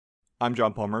I'm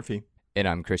John Paul Murphy, And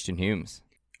I'm Christian Humes.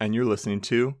 and you're listening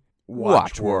to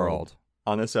Watch World.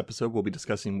 On this episode, we'll be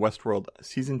discussing Westworld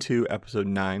Season 2, Episode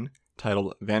 9,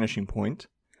 titled Vanishing Point.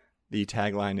 The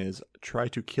tagline is, "Try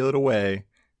to kill it away,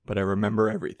 but I remember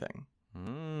everything."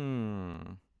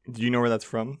 Do you know where that's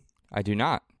from? I do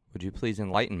not. Would you please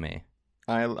enlighten me?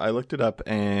 I looked it up,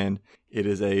 and it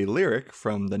is a lyric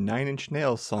from the Nine Inch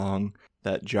Nails song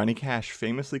that Johnny Cash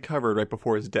famously covered right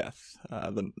before his death.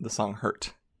 The song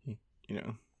 "Hurt."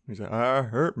 He's like, "I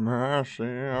hurt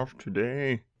myself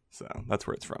today." So that's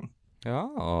where it's from.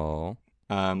 Oh.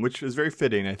 Which is very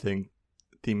fitting, I think,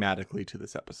 thematically to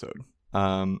this episode.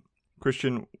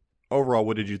 Christian, overall,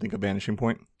 what did you think of Vanishing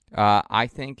Point? I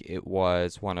think it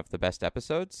was one of the best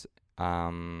episodes.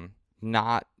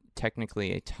 Not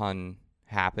technically a ton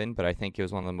happened, but I think it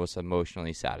was one of the most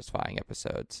emotionally satisfying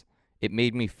episodes. It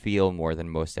made me feel more than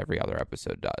most every other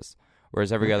episode does.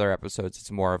 Whereas every other episode,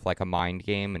 it's more of like a mind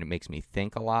game, and it makes me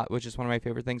think a lot, which is one of my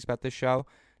favorite things about this show.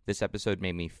 This episode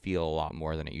made me feel a lot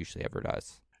more than it usually ever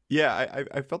does. Yeah,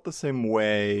 I felt the same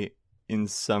way in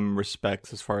some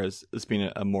respects as far as this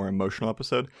being a more emotional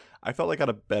episode. I felt like I got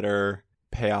a better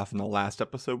payoff in the last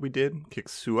episode we did,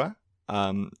 Kixua,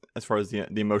 as far as the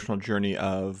emotional journey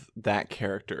of that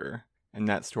character and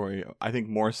that story. I think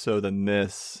more so than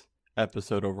this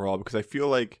episode overall, because I feel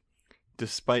like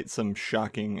despite some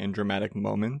shocking and dramatic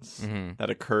moments that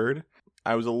occurred,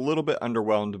 I was a little bit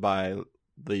underwhelmed by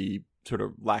the sort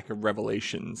of lack of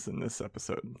revelations in this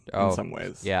episode in some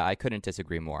ways. Yeah, I couldn't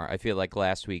disagree more. I feel like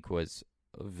last week was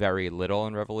very little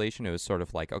in revelation. It was sort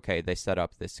of like, okay, they set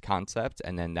up this concept,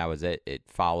 and then that was it. It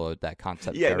followed that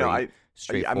concept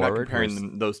straightforward. I'm not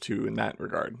comparing those two in that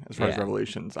regard as far as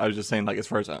revelations. I was just saying, like, as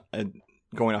far as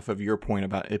going off of your point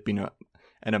about it being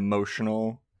an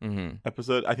emotional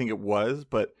episode, I think it was,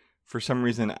 but for some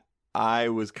reason I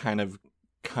was kind of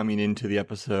coming into the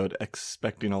episode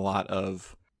expecting a lot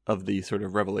of the sort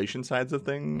of revelation sides of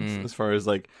things, as far as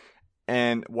like,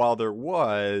 and while there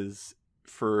was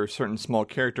for certain small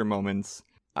character moments,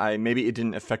 maybe it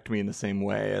didn't affect me in the same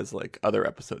way as like other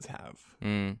episodes have.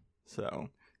 So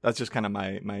that's just kind of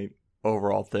my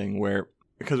overall thing, where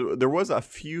because there was a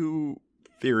few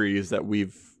theories that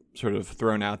we've sort of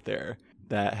thrown out there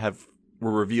that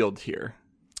were revealed here.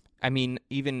 I mean,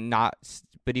 even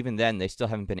then, they still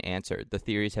haven't been answered. The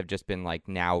theories have just been like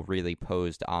now really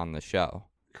posed on the show.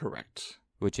 Correct.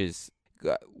 Which is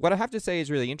what I have to say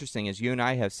is really interesting is you and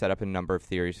I have set up a number of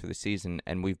theories for the season,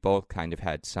 and we've both kind of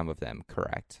had some of them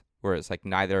correct. Whereas like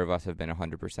neither of us have been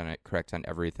 100% correct on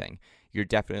everything. You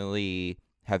definitely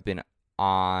have been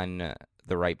on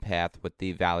the right path with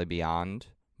the Valley Beyond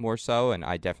more so, and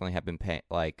I definitely have been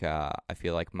I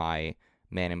feel like my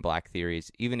Man in Black theories,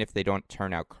 even if they don't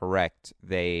turn out correct,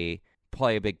 they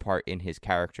play a big part in his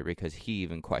character because he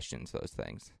even questions those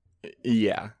things.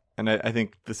 Yeah. And I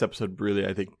think this episode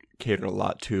really, catered a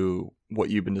lot to what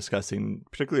you've been discussing,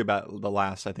 particularly about the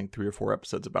last, 3 or 4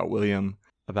 episodes about William,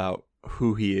 about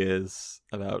who he is,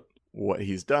 about what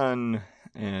he's done,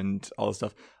 and all this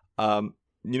stuff. You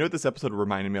know what this episode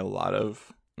reminded me a lot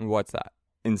of? What's that?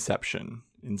 Inception,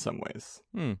 in some ways.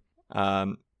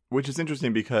 Which is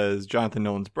interesting because Jonathan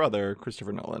Nolan's brother,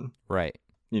 Christopher Nolan, right,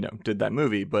 did that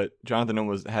movie, but Jonathan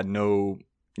Nolan had no,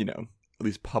 at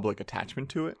least public attachment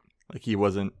to it. Like, he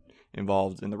wasn't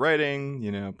involved in the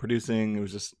writing, producing. It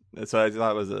was just, so I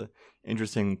thought it was a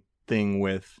interesting thing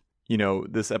with,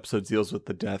 this episode deals with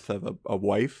the death of a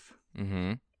wife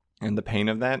and the pain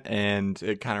of that. And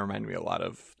it kind of reminded me a lot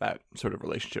of that sort of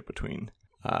relationship between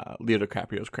Leo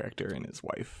DiCaprio's character and his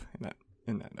wife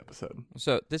in that episode.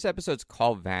 So this episode's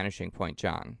called Vanishing Point,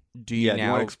 John. Do you want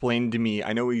to explain to me?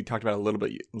 I know we talked about it a little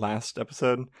bit last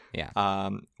episode. Yeah.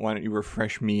 Why don't you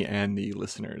refresh me and the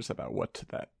listeners about what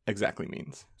that exactly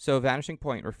means? So Vanishing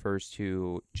Point refers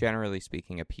to, generally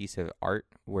speaking, a piece of art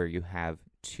where you have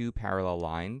two parallel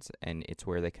lines and it's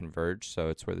where they converge. So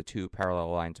it's where the two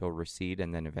parallel lines will recede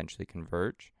and then eventually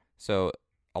converge. So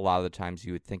a lot of the times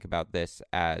you would think about this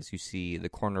as you see the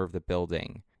corner of the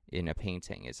building in a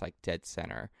painting is like dead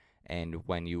center, and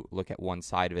when you look at one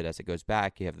side of it as it goes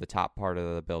back, you have the top part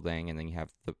of the building, and then you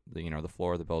have the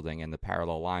floor of the building, and the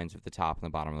parallel lines of the top and the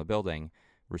bottom of the building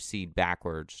recede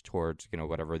backwards towards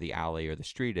whatever the alley or the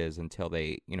street is until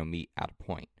they meet at a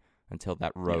point, until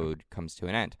that road comes to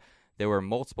an end. There were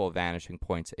multiple vanishing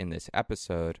points in this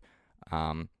episode,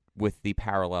 with the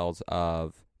parallels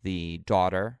of the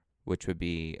daughter, which would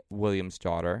be William's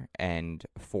daughter, and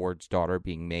Ford's daughter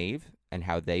being Maeve, and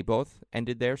how they both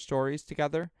ended their stories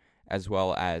together, as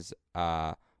well as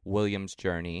William's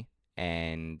journey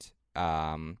and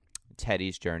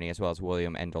Teddy's journey as well as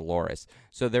William and Dolores.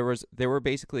 So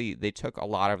they took a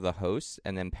lot of the hosts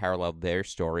and then paralleled their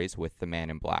stories with the Man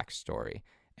in Black story.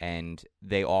 And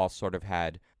they all sort of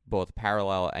had both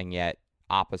parallel and yet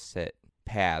opposite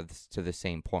paths to the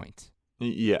same point.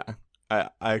 Yeah. I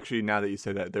actually, now that you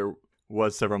say that, there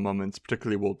was several moments,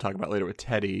 particularly we'll talk about later with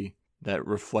Teddy, that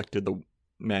reflected the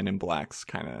Man in Black's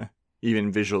kind of,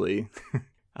 even visually,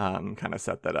 kind of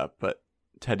set that up. But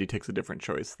Teddy takes a different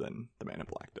choice than the Man in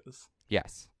Black does.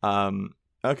 Yes.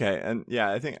 Okay, and yeah,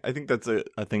 I think that's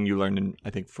a thing you learn in, I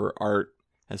think, for art,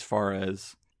 as far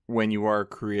as when you are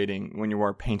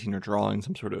painting or drawing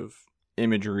some sort of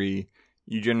imagery,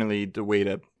 you generally, the way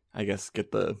to, I guess,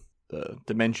 get the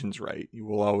dimensions right, you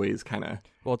will always kind of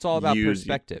it's all about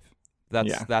perspective.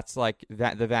 That's like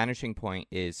that. The vanishing point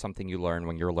is something you learn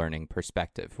when you're learning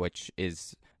perspective, which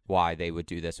is why they would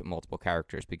do this with multiple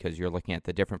characters, because you're looking at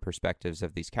the different perspectives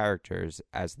of these characters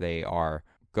as they are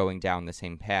going down the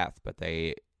same path, but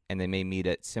they may meet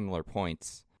at similar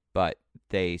points, but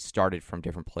they started from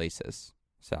different places.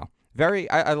 So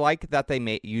I like that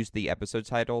they use the episode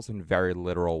titles in very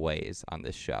literal ways on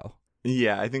this show.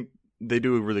 Yeah, I think they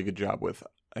do a really good job with,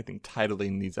 I think,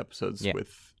 titling these episodes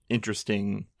with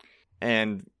interesting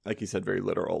and, like you said, very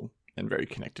literal and very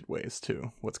connected ways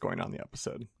to what's going on in the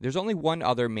episode. There's only one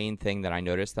other main thing that I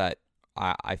noticed that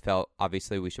I felt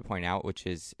obviously we should point out, which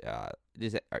is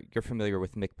you're familiar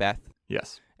with Macbeth?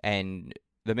 Yes. And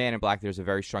the Man in Black, there's a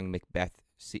very strong Macbeth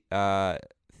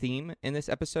theme in this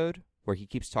episode, where he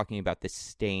keeps talking about this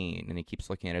stain and he keeps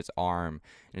looking at his arm.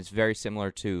 And it's very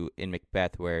similar to in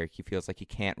Macbeth, where he feels like he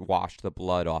can't wash the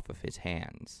blood off of his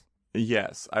hands.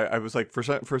 Yes. I was like, for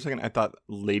a second, I thought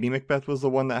Lady Macbeth was the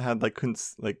one that had, like, couldn't,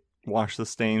 like, wash the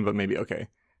stain, but maybe, okay.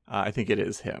 I think it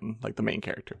is him, like the main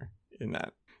character in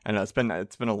that. I know it's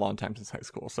been a long time since high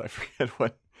school, so I forget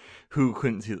who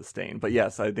couldn't see the stain. But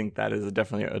yes, I think that is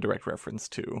definitely a direct reference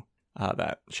to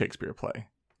that Shakespeare play.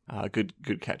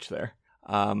 Good catch there.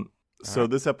 So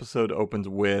this episode opens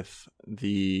with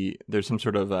there's some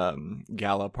sort of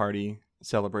gala party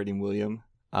celebrating William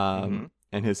and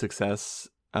his success.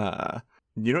 You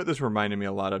know what this reminded me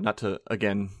a lot of, not to,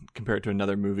 again, compare it to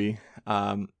another movie.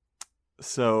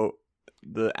 So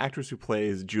the actress who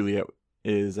plays Juliet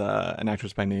is an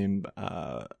actress by name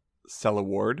Sela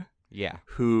Ward. Yeah.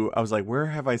 Who I was like, where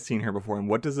have I seen her before? And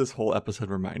what does this whole episode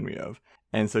remind me of?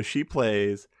 And so she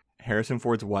plays Harrison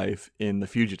Ford's wife in The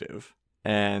Fugitive.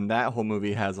 And that whole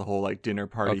movie has a whole, like, dinner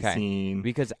party scene.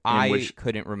 Because I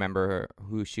couldn't remember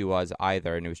who she was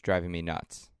either, and it was driving me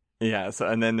nuts. Yeah. So,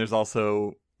 and then there's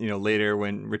also, you know, later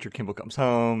when Richard Kimball comes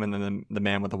home, and then the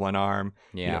man with the one arm,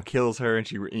 kills her, and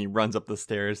he runs up the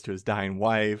stairs to his dying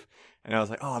wife. And I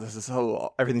was like, oh, this is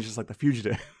everything's just like The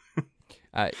Fugitive.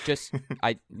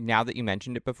 Now that you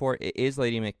mentioned it before, it is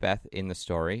Lady Macbeth in the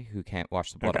story who can't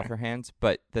wash the blood off her hands,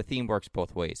 but the theme works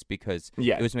both ways, because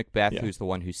it was Macbeth who's the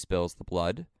one who spills the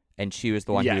blood, and she was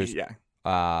the one who's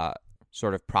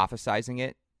sort of prophesizing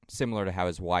it, similar to how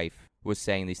his wife was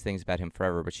saying these things about him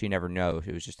forever, but she never knew.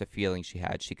 It was just a feeling she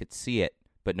had. She could see it,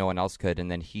 but no one else could, and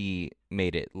then he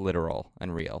made it literal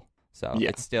and real. So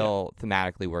it still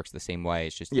thematically works the same way.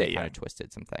 It's just kind of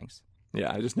twisted some things.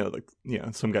 Yeah, I just know, like, you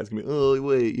know, some guys can be, oh,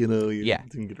 wait, you know.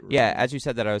 Didn't get it right. Yeah, as you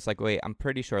said that, I was like, wait, I'm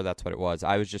pretty sure that's what it was.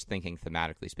 I was just thinking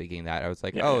thematically speaking that. I was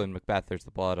like, in Macbeth, there's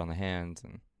the blood on the hands.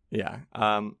 And yeah.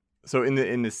 So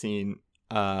in the scene,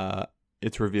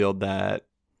 it's revealed that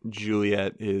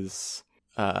Juliet is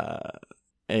a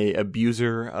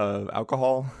abuser of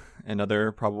alcohol and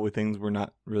other probably things we're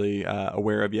not really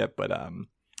aware of yet. But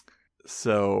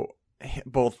so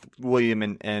both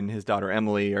William and his daughter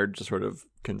Emily are just sort of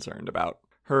concerned about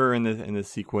her in this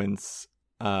sequence.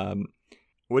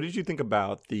 What did you think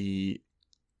about it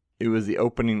was the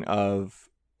opening of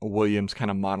William's kind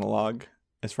of monologue,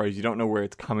 as far as you don't know where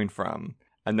it's coming from,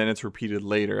 and then it's repeated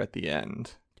later at the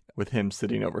end with him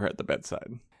sitting over her at the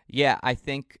bedside? Yeah, I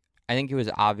think it was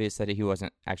obvious that he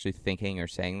wasn't actually thinking or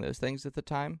saying those things at the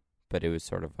time, but it was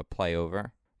sort of a play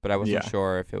over. But I wasn't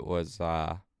sure if it was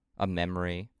a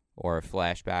memory or a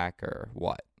flashback or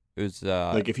what. It was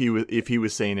like if he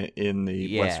was saying it in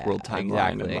the Westworld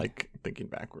timeline and like thinking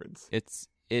backwards.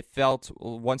 It felt,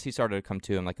 once he started to come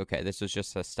to, I'm like, okay, this was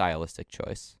just a stylistic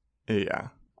choice. Yeah.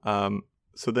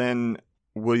 So then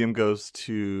William goes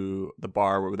to the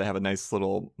bar where they have a nice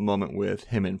little moment with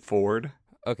him and Ford.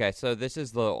 Okay, so this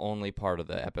is the only part of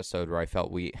the episode where I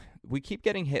felt we keep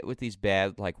getting hit with these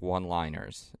bad, like,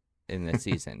 one-liners in this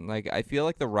season. Like, I feel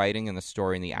like the writing and the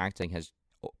story and the acting has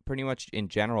pretty much in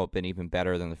general been even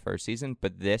better than the first season,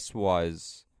 but this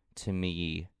was, to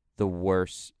me, the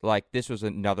worst. Like, this was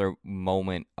another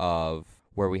moment of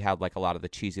where we had like a lot of the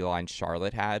cheesy lines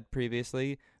Charlotte had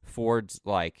previously, Ford's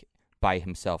like by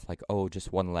himself, like, oh,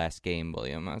 just one last game,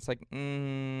 William. I was like,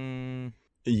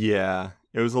 Yeah,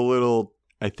 it was a little,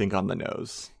 I think, on the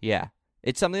nose. Yeah.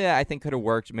 It's something that I think could have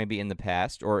worked maybe in the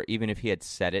past, or even if he had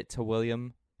said it to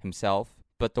William himself.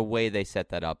 But the way they set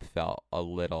that up felt a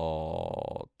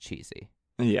little cheesy.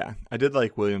 Yeah, I did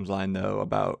like William's line, though,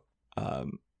 about,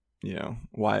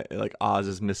 why, like, Oz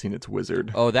is missing its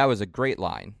wizard. Oh, that was a great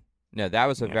line. No, that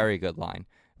was a very good line,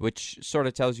 which sort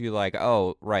of tells you, like,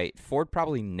 oh, right, Ford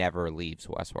probably never leaves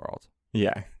Westworld.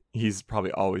 Yeah, he's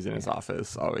probably always in his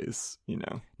office, always,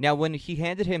 Now, when he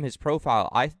handed him his profile,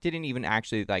 I didn't even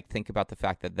actually, like, think about the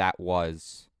fact that that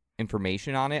was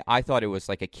information on it. I thought it was,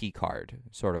 like, a key card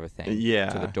sort of a thing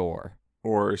to the door.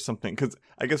 Or something, because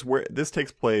I guess where this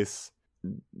takes place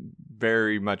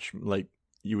very much, like,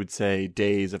 you would say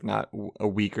days, if not a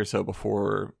week or so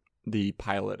before the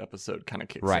pilot episode kind of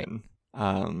kicks in.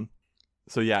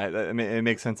 So yeah, I mean, it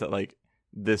makes sense that like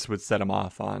this would set him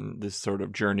off on this sort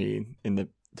of journey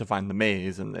to find the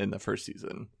maze in the first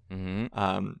season.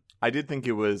 Mm-hmm. I did think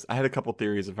I had a couple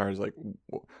theories as far as like,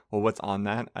 well, what's on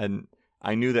that? And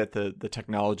I knew that the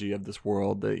technology of this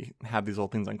world, they have these little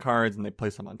things on cards and they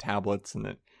place them on tablets and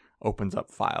it opens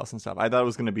up files and stuff. I thought it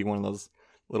was going to be one of those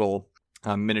little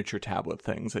miniature tablet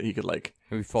things that he could like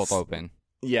Maybe fold open.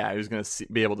 Yeah, he was going to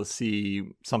be able to see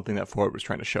something that Ford was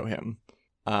trying to show him.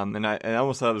 And I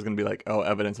almost thought it was going to be like, oh,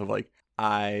 evidence of like,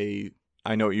 I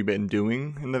know what you've been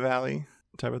doing in the valley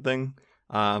type of thing.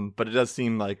 But it does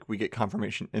seem like we get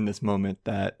confirmation in this moment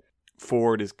that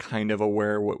Ford is kind of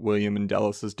aware what William and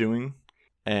Delos is doing.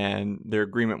 And their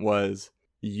agreement was,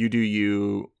 you do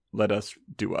you, let us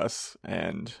do us,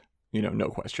 and, no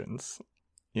questions.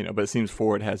 But it seems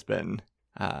Ford has been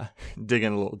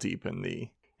digging a little deep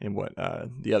in what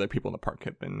the other people in the park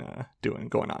have been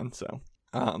going on. So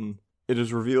it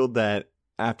is revealed that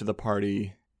after the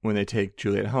party, when they take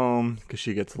Juliet home, because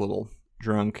she gets a little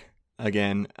drunk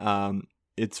again,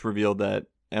 it's revealed that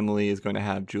Emily is going to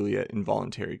have Juliet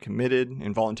involuntarily committed.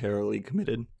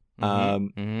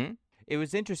 Mm-hmm. It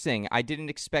was interesting. I didn't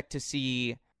expect to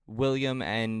see William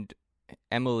and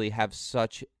Emily have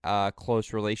such a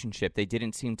close relationship. They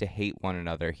didn't seem to hate one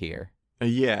another here.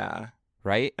 Yeah.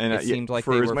 Right? And it seemed like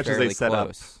they were fairly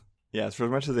close. Yes, for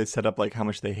as much as they set up like how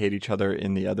much they hate each other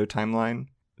in the other timeline,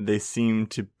 they seem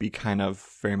to be kind of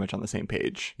very much on the same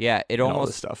page. Yeah, it almost, all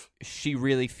this stuff. She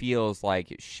really feels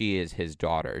like she is his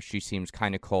daughter. She seems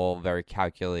kind of cool, very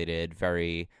calculated,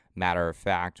 very matter of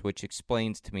fact, which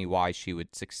explains to me why she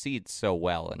would succeed so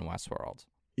well in Westworld.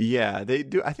 Yeah, they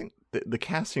do. I think the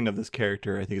casting of this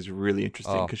character, I think, is really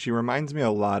interesting because she reminds me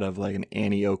a lot of like an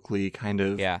Annie Oakley kind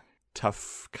of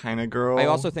tough kind of girl. I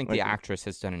also think the actress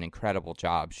has done an incredible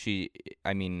job.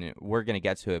 We're going to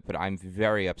get to it, but I'm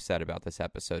very upset about this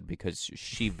episode because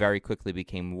she very quickly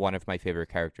became one of my favorite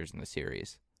characters in the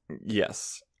series.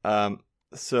 Yes.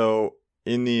 So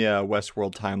in the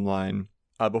Westworld timeline,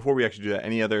 before we actually do that,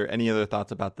 any other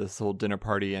thoughts about this whole dinner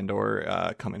party and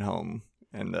or coming home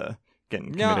and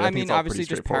getting committed? No, I mean, obviously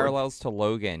just parallels to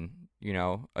Logan,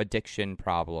 addiction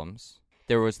problems.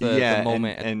 There was the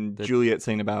moment... And Juliet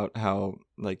saying about how,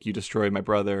 like, you destroyed my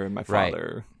brother and my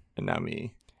father, and now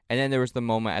me. And then there was the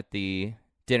moment at the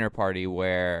dinner party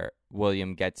where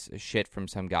William gets shit from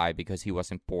some guy because he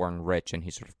wasn't born rich, and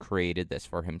he sort of created this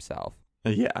for himself.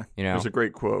 Yeah. There's a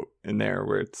great quote in there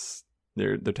where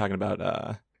they're talking about,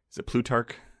 is it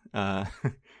Plutarch? I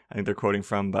think they're quoting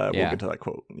from, but we'll get to that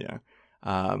quote. Yeah.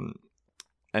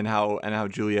 And how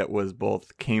Juliet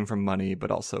came from money,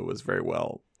 but also was very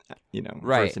well...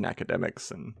 versed in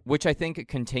academics, and which I think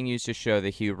continues to show the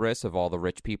hubris of all the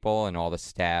rich people and all the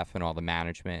staff and all the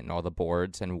management and all the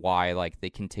boards, and why like they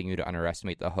continue to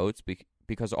underestimate the hosts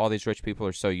because all these rich people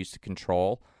are so used to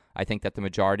control. I think that the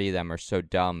majority of them are so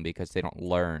dumb because they don't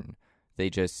learn. They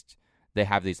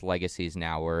have these legacies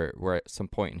now where we're at some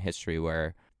point in history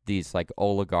where these like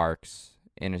oligarchs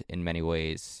in many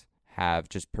ways have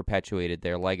just perpetuated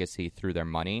their legacy through their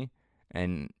money.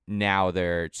 And now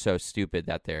they're so stupid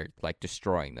that they're like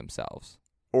destroying themselves,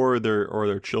 or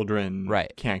their children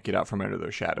can't get out from under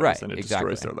their shadows, and it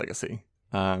destroys their legacy.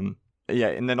 And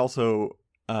then also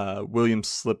William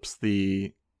slips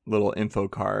the little info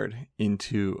card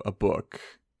into a book,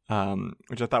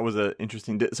 which I thought was a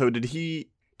interesting. So did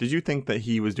you think that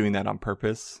he was doing that on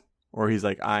purpose, or he's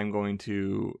like, I'm going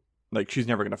to she's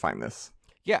never going to find this?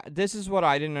 Yeah, this is what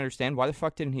I didn't understand. Why the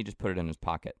fuck didn't he just put it in his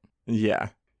pocket? Yeah.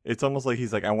 It's almost like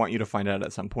he's like, I want you to find out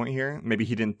at some point here. Maybe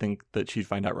he didn't think that she'd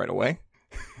find out right away.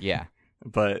 Yeah.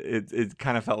 But it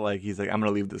kind of felt like he's like, I'm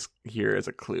going to leave this here as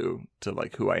a clue to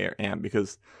like who I am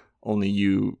because only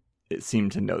you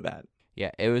seem to know that.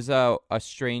 Yeah, it was a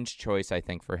strange choice, I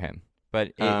think, for him.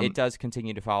 But it does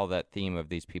continue to follow that theme of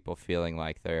these people feeling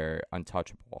like they're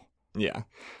untouchable. Yeah.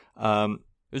 It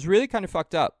was really kind of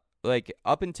fucked up. Like,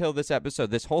 up until this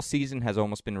episode, this whole season has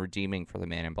almost been redeeming for the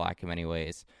Man in Black in many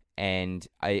ways. And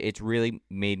it's really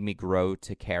made me grow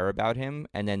to care about him.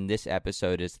 And then this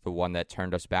episode is the one that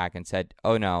turned us back and said,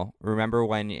 oh, no, remember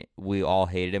when we all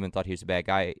hated him and thought he was a bad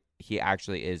guy? He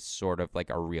actually is sort of like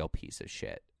a real piece of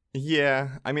shit.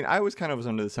 Yeah. I mean, I was kind of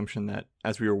under the assumption that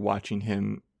as we were watching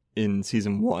him in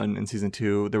season 1 and season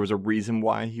 2, there was a reason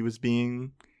why he was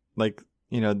being like,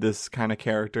 this kind of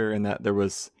character, and that there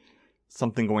was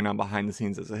something going on behind the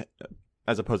scenes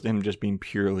as opposed to him just being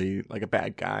purely like a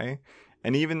bad guy.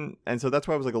 And so that's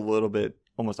why I was like a little bit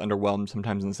almost underwhelmed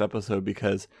sometimes in this episode,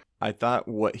 because I thought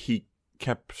what he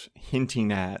kept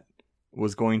hinting at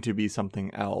was going to be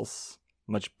something else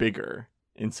much bigger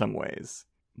in some ways.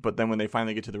 But then when they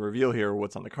finally get to the reveal here,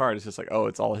 what's on the card, it's just like, oh,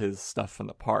 it's all his stuff from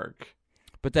the park.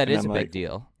 But that is a big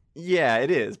deal. Yeah,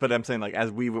 it is. But I'm saying, like,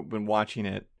 as we've been watching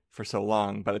it for so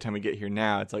long, by the time we get here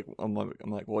now, it's like, I'm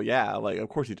like, well, yeah, like, of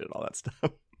course he did all that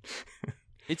stuff.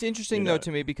 It's interesting, though,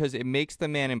 to me, because it makes the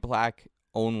Man in Black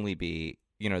only be,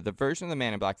 the version of the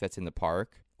Man in Black that's in the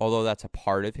park, although that's a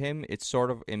part of him, it's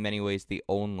sort of, in many ways, the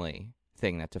only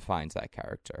thing that defines that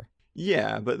character.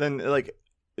 Yeah, but then, like,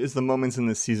 is the moments in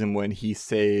this season when he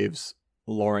saves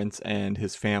Lawrence and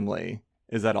his family,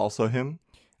 is that also him?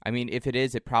 I mean, if it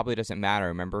is, it probably doesn't matter.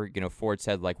 Remember, Ford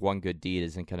said, like, one good deed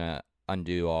isn't going to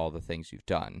undo all the things you've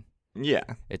done. Yeah.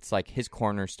 It's like his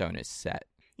cornerstone is set.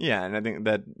 Yeah, and I think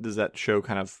does that show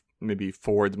kind of maybe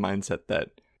Ford's mindset that,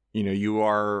 you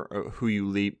are who you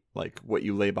leap, like what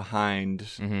you lay behind,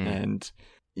 and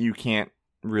you can't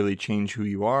really change who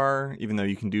you are, even though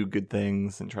you can do good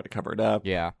things and try to cover it up.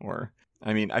 Yeah. Or,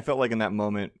 I mean, I felt like in that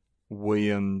moment,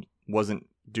 William wasn't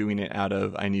doing it out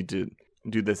of, I need to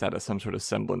do this out of some sort of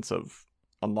semblance of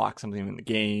unlock something in the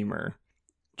game or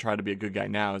try to be a good guy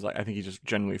now. Is like, I think he just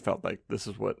genuinely felt like this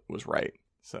is what was right.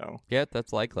 So yeah,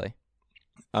 that's likely.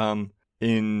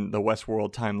 In the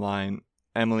Westworld timeline,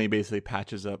 Emily basically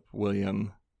patches up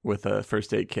William with a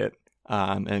first aid kit,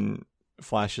 and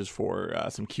flashes for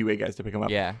some QA guys to pick him up.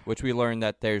 Yeah, which we learned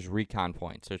that there's recon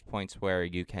points. There's points where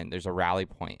there's a rally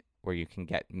point where you can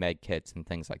get med kits and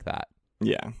things like that.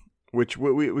 Yeah, which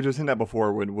we just seen that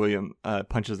before when William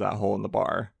punches that hole in the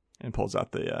bar and pulls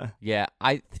out the. Yeah,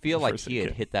 I feel like he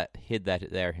had hid that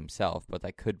there himself, but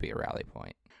that could be a rally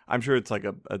point. I'm sure it's like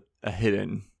a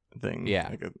hidden thing. Yeah.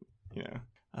 Like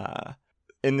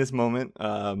in this moment,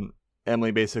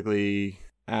 Emily basically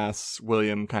asks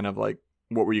William kind of like,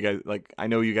 what were you guys like? I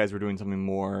know you guys were doing something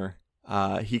more.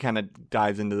 He kind of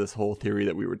dives into this whole theory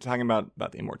that we were talking about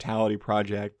the Immortality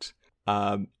Project.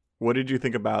 What did you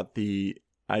think about the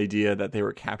idea that they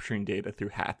were capturing data through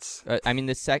hats? I mean,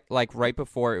 right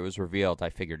before it was revealed, I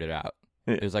figured it out.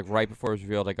 It was like right before it was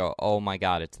revealed, I go, oh my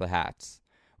God, it's the hats.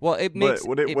 Well, it makes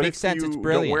sense. It's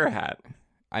brilliant. Don't wear a hat.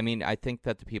 I mean, I think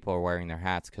that the people are wearing their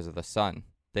hats because of the sun.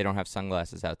 They don't have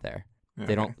sunglasses out there.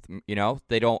 Okay.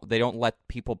 They don't let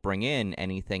people bring in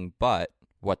anything but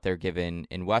what they're given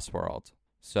in Westworld.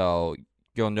 So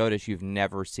you'll notice you've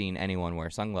never seen anyone wear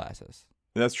sunglasses.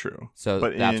 That's true. So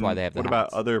that's why they have the hats. What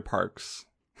about other parks?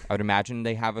 I would imagine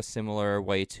they have a similar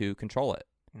way to control it.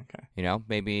 Okay.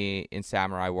 Maybe in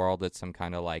Samurai World it's some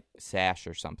kind of like sash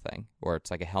or something, or it's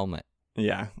like a helmet.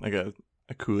 Yeah, like a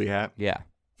coolie hat. Yeah.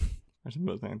 Or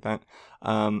something like that.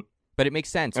 But it makes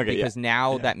sense because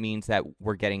now that means that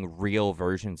we're getting real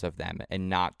versions of them and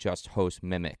not just host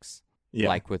mimics. Yeah.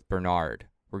 Like with Bernard.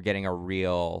 We're getting a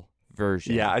real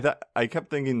version. Yeah, I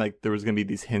kept thinking like there was going to be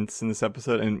these hints in this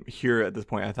episode, and here at this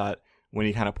point I thought when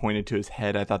he kind of pointed to his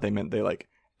head, I thought they meant they like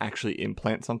actually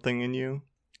implant something in you.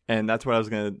 And that's what I was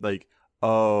going to like,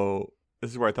 oh, this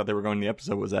is where I thought they were going in the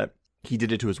episode, was that he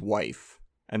did it to his wife.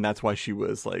 And that's why she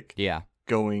was like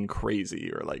going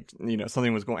crazy, or like,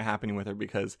 something was happening with her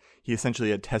because he essentially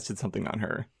had tested something on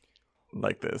her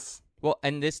like this. Well,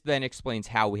 and this then explains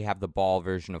how we have the ball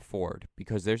version of Ford,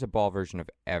 because there's a ball version of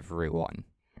everyone.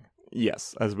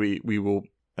 Yes, as we will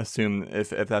assume if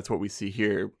that's what we see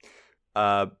here.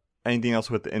 Anything else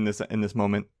in this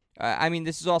moment? I mean,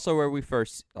 this is also where we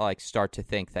first start to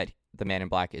think that the Man in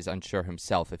Black is unsure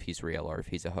himself if he's real or if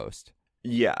he's a host.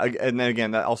 Yeah, and then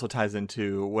again, that also ties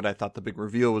into what I thought the big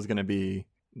reveal was going to be,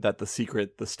 that the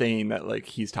secret, the stain that like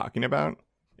he's talking about,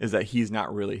 is that he's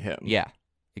not really him. Yeah,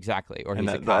 exactly. Or and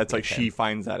that's like she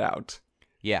finds that out.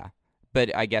 Yeah,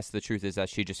 but I guess the truth is that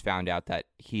she just found out that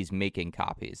he's making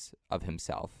copies of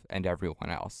himself and everyone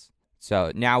else.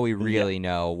 So now we really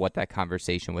know what that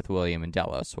conversation with William and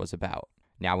Delos was about.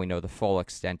 Now we know the full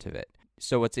extent of it.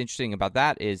 So what's interesting about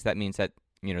that is that means that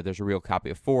there's a real copy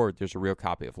of Ford, there's a real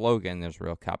copy of Logan, there's a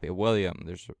real copy of William,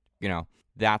 there's,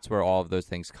 that's where all of those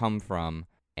things come from.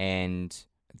 And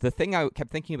the thing I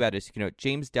kept thinking about is,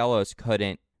 James Delos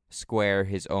couldn't square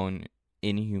his own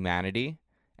inhumanity,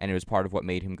 and it was part of what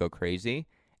made him go crazy.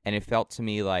 And it felt to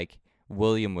me like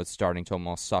William was starting to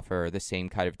almost suffer the same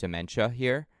kind of dementia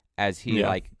here, as he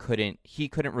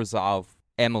couldn't resolve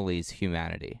Emily's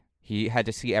humanity. He had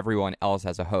to see everyone else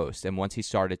as a host, and once he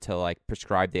started to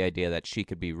prescribe the idea that she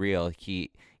could be real,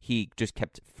 he just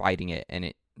kept fighting it, and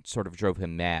it sort of drove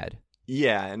him mad.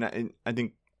 Yeah, and I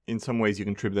think in some ways you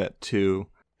contribute that to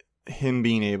him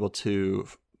being able to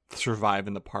survive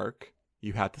in the park.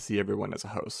 You have to see everyone as a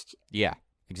host. Yeah,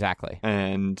 exactly.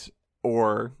 And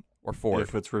or Ford,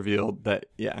 if it's revealed that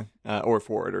or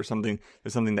Ford or something.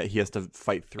 There's something that he has to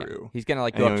fight through. Yeah. He's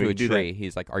gonna go up to a tree.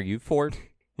 He's like, "Are you Ford?"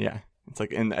 Yeah. It's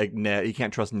Ned, he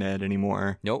can't trust Ned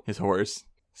anymore. Nope. His horse.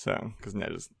 So, because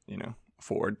Ned is,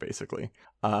 Ford, basically.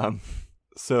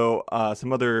 So,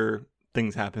 some other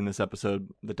things happen this episode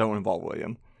that don't involve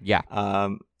William. Yeah.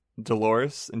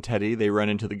 Dolores and Teddy, they run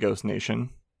into the Ghost Nation.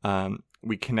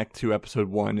 We connect to episode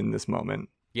 1 in this moment.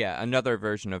 Yeah, another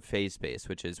version of phase space,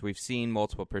 which is we've seen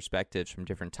multiple perspectives from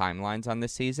different timelines on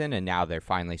this season, and now they're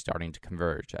finally starting to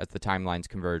converge, as the timelines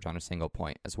converge on a single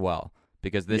point as well.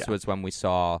 Because this was when we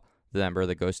saw the member of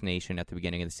the Ghost Nation at the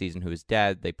beginning of the season who was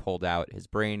dead. They pulled out his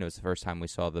brain. It was the first time we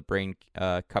saw the brain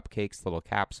cupcakes, little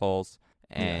capsules.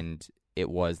 And it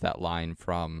was that line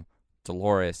from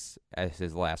Dolores as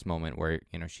his last moment where,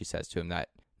 she says to him that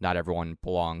not everyone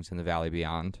belongs in the Valley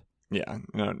Beyond. Yeah,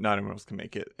 no, not everyone else can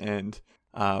make it. And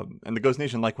the Ghost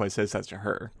Nation likewise says that to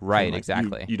her. Right,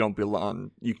 exactly. You don't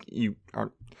belong. You're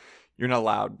not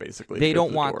allowed, basically. They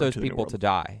don't want those people to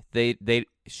die.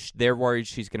 They're worried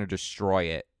she's going to destroy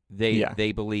it.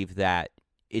 They believe that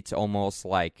it's almost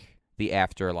like the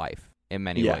afterlife in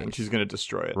many ways. Yeah, and she's going to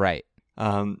destroy it. Right.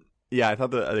 I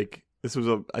thought that this was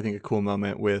a cool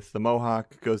moment with the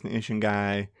Mohawk Ghost Nation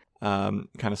guy kind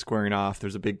of squaring off.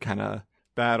 There's a big kind of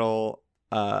battle.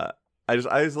 I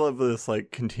just love this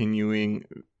continuing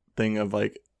thing of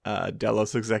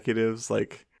Delos executives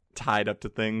tied up to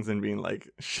things and being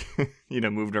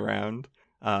moved around.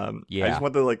 I just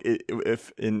want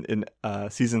if in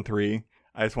season 3,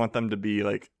 I just want them to be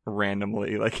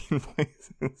randomly in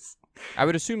places. I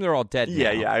would assume they're all dead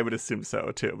now. Yeah, I would assume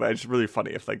so too. But it's really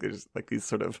funny if there's these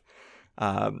sort of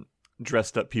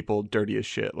dressed up people, dirty as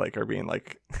shit, are being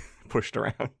pushed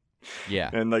around. Yeah,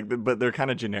 and but they're kind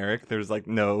of generic. There's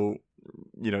no,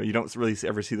 you don't really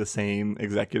ever see the same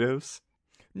executives.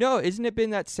 No, isn't it been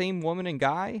that same woman and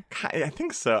guy? I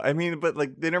think so. I mean, but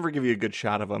they never give you a good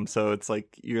shot of them, so it's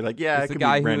you're yeah, it's it the could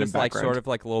guy be who is background. sort of a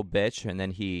little bitch, and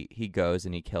then he goes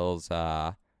and he kills.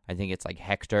 I think it's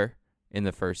Hector in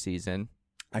the first season.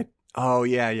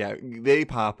 Yeah, they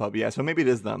pop up. Yeah, so maybe it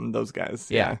is those guys.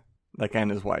 Yeah. That guy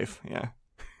and his wife. Yeah.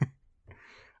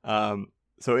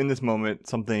 So in this moment,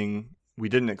 something we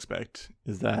didn't expect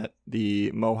is that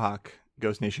the Mohawk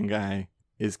Ghost Nation guy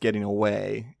is getting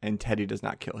away, and Teddy does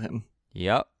not kill him.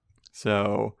 Yep.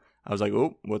 So I was like,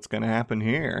 oh, what's going to happen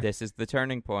here? This is the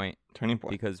turning point. Turning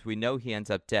point. Because we know he ends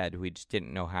up dead. We just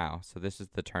didn't know how. So this is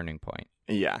the turning point.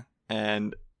 Yeah.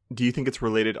 And do you think it's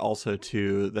related also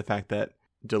to the fact that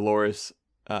Dolores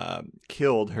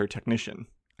killed her technician?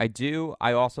 I do.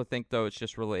 I also think, though, it's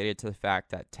just related to the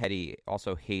fact that Teddy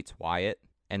also hates Wyatt,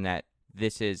 and that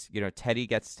this is, Teddy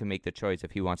gets to make the choice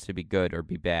if he wants to be good or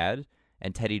be bad.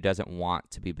 And Teddy doesn't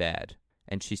want to be bad,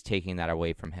 and she's taking that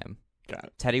away from him. Got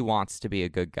it. Teddy wants to be a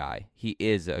good guy. He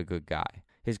is a good guy.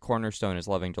 His cornerstone is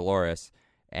loving Dolores,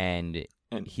 and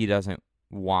he doesn't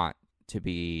want to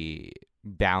be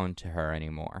bound to her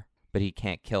anymore, but he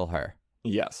can't kill her.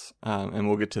 Yes, and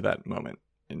we'll get to that moment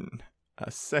in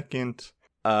a second.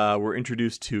 We're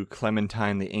introduced to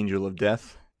Clementine, the Angel of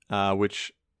Death,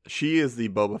 which she is the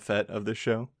Boba Fett of this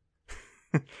show.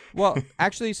 Well,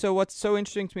 actually, so what's so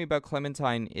interesting to me about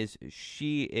Clementine is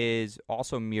she is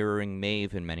also mirroring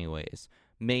Maeve in many ways.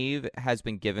 Maeve has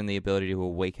been given the ability to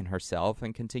awaken herself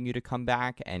and continue to come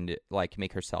back and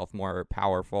make herself more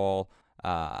powerful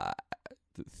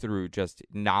through just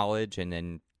knowledge and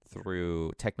then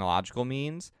through technological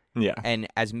means. Yeah. And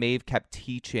as Maeve kept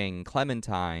teaching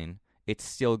Clementine, it's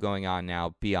still going on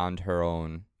now beyond her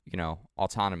own,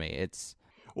 autonomy.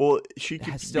 She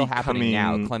keeps still happening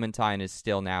now. Clementine is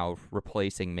still now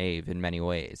replacing Maeve in many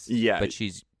ways. Yeah. But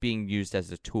she's being used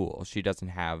as a tool. She doesn't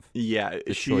have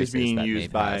she is being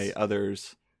used by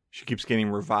others. She keeps getting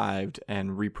revived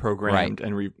and reprogrammed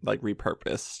and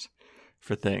repurposed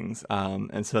for things.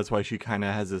 And so that's why she kind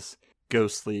of has this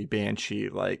ghostly banshee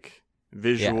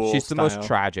visual Yeah, she's the style. most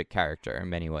tragic character in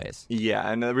many ways. Yeah,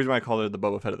 and the reason why I call her the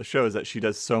Boba Fett of the show is that she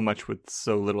does so much with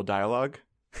so little dialogue.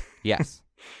 Yes.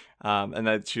 And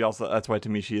that's why to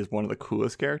me she is one of the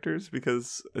coolest characters,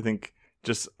 because I think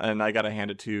and I gotta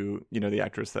hand it to, the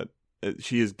actress, that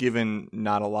she is given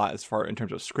not a lot as far in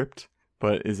terms of script,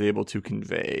 but is able to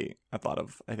convey a lot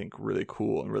of, I think, really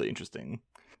cool and really interesting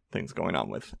things going on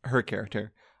with her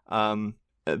character.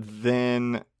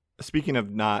 Then, speaking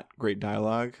of not great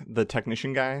dialogue, the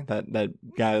technician guy, that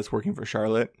guy that's working for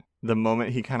Charlotte, the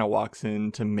moment he kind of walks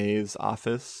into Maeve's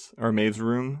office or Maeve's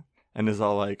room and is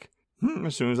all like,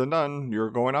 as soon as I'm done, you're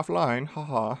going offline,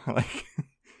 haha. Like,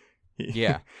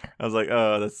 yeah. I was like,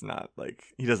 oh, that's not, like,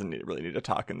 he doesn't really need to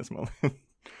talk in this moment.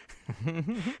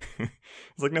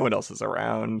 It's like, no one else is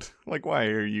around. Like, why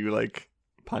are you, like,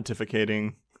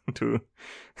 pontificating to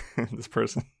this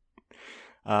person?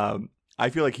 I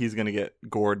feel like he's gonna get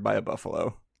gored by a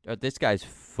buffalo. This guy's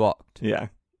fucked. Yeah.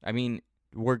 I mean,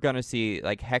 we're gonna see,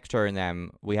 like, Hector and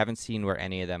them. We haven't seen where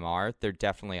any of them are. They're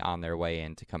definitely on their way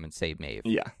in to come and save Maeve.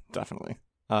 Yeah, definitely.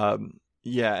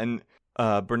 Yeah, and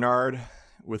Bernard,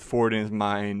 with Ford in his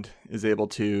mind, is able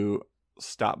to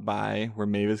stop by where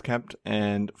Maeve is kept,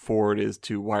 and Ford is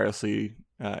to wirelessly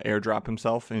airdrop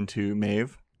himself into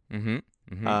Maeve. Mm-hmm.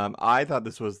 Mm-hmm. I thought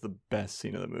this was the best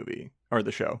scene of the movie, or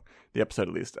the show, the episode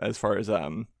at least, as far as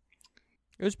It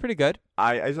was pretty good.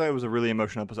 I thought it was a really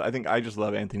emotional episode. I think I just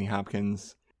love Anthony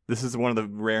Hopkins. This is one of the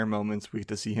rare moments we get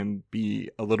to see him be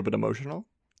a little bit emotional.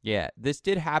 Yeah, this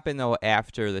did happen, though,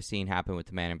 after the scene happened with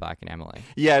the Man in Black and Emily.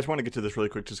 Yeah, I just want to get to this really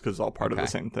quick just because it's all part of the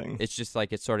same thing. It's just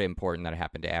like, it's sort of important that it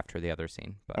happened after the other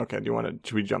scene. But... Okay,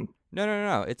 should we jump?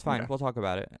 No, it's fine. Okay. We'll talk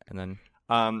about it, and then...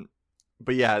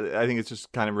 But yeah, I think it's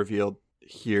just kind of revealed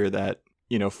here that,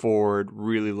 Ford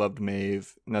really loved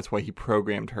Maeve, and that's why he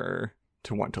programmed her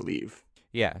to want to leave.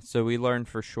 Yeah, so we learned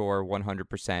for sure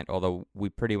 100%, although we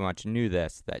pretty much knew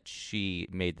this, that she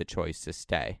made the choice to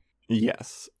stay.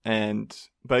 Yes,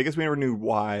 but I guess we never knew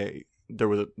why there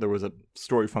was a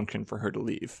story function for her to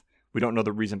leave. We don't know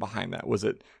the reason behind that. Was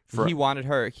it for he wanted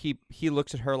her? He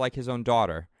looks at her like his own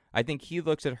daughter. I think he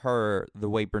looks at her the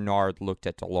way Bernard looked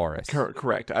at Dolores.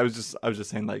 Correct. I was just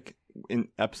saying, like, in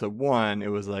episode 1, it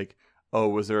was like, oh,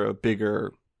 was there a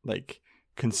bigger, like,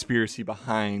 conspiracy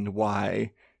behind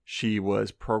why she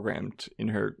was programmed in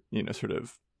her, sort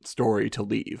of story to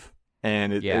leave?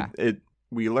 And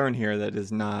we learn here that it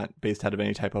is not based out of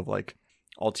any type of, like,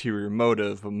 ulterior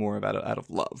motive, but more out of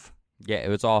love. Yeah, it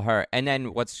was all her. And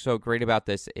then what's so great about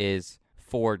this is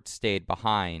Ford stayed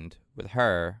behind with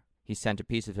her. He sent a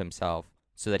piece of himself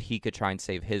so that he could try and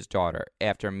save his daughter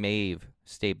after Maeve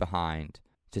stayed behind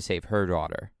to save her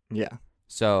daughter. Yeah.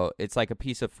 So it's like a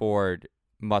piece of Ford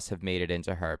must have made it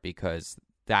into her, because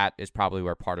that is probably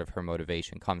where part of her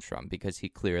motivation comes from, because he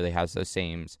clearly has the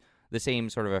same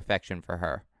sort of affection for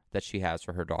her that she has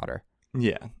for her daughter.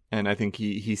 Yeah, and I think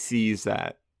he sees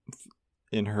that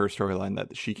in her storyline,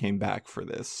 that she came back for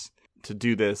this, to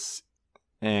do this,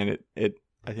 and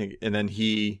and then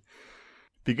he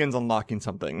begins unlocking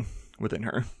something within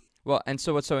her. Well, and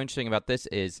so what's so interesting about this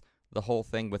is the whole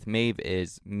thing with Maeve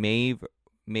is Maeve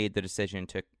made the decision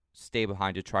to stay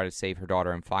behind to try to save her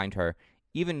daughter and find her,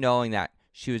 even knowing that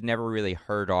she was never really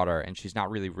her daughter and she's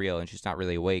not really real and she's not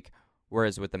really awake.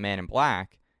 Whereas with the Man in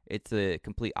Black, it's the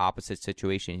complete opposite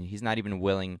situation. He's not even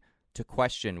willing to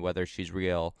question whether she's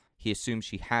real. He assumes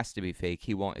she has to be fake.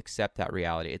 He won't accept that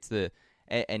reality.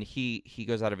 And he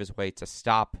goes out of his way to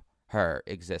stop her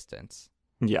existence.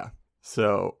 Yeah.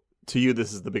 So to you,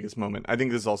 this is the biggest moment. I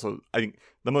think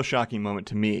the most shocking moment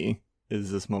to me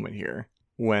is this moment here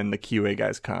when the QA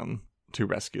guys come to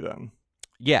rescue them.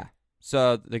 Yeah.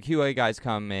 So the QA guys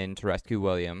come in to rescue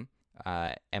William.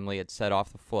 Emily had set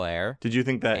off the flare. Did you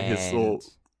think that his little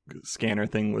scanner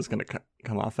thing was going to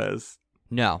come off as...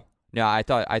 No, I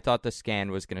thought the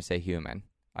scan was going to say human.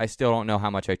 I still don't know how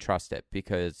much I trust it,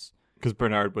 because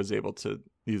Bernard was able to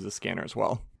use the scanner as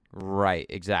well. Right,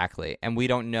 exactly. And we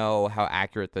don't know how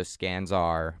accurate those scans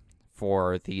are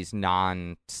for these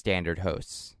non-standard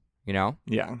hosts,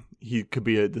 Yeah, he could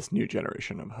be this new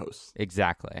generation of hosts.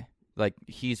 Exactly. Like,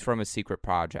 he's from a secret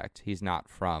project. He's not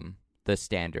from the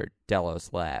standard Delos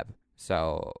lab.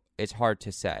 So it's hard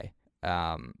to say.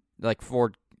 Like,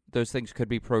 Ford, those things could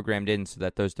be programmed in so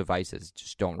that those devices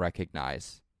just don't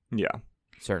recognize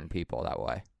certain people that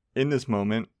way. In this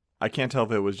moment, I can't tell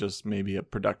if it was just maybe a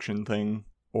production thing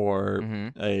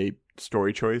or a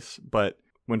story choice, but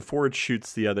when Ford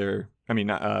shoots when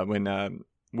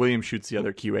William shoots the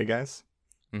other QA guys,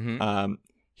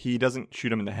 he doesn't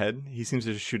shoot him in the head. He seems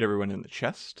to just shoot everyone in the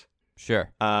chest.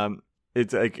 Sure.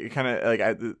 It's like kind of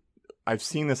like I've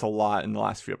seen this a lot in the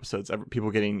last few episodes.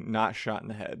 People getting not shot in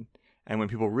the head, and when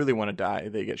people really want to die,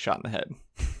 they get shot in the head.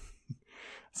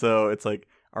 So it's like,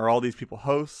 are all these people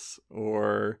hosts,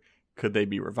 or could they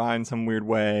be revived some weird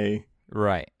way?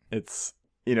 Right. It's,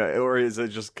 or is it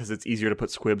just because it's easier to put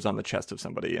squibs on the chest of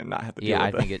somebody and not have to deal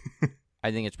with it?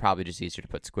 I think it's probably just easier to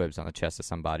put squibs on the chest of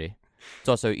somebody. It's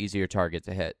also easier target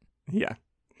to hit. Yeah.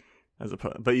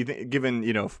 But you think, given,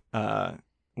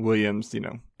 Williams,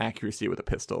 accuracy with a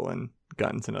pistol and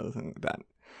guns and other things like that,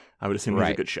 I would assume he's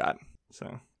a good shot.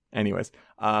 So, anyways,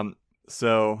 and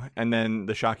then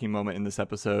the shocking moment in this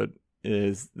episode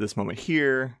is this moment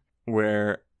here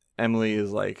where Emily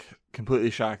is like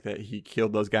completely shocked that he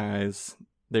killed those guys.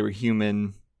 They were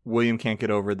human. William can't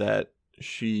get over that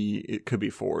it could be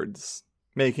Ford's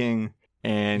making,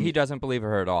 and he doesn't believe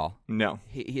her at all. No,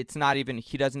 he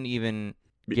doesn't even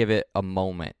give it a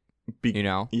moment.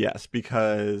 Yes,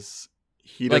 because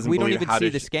he doesn't. We don't even see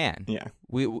the scan. Yeah,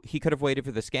 he could have waited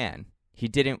for the scan. He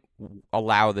didn't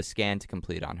allow the scan to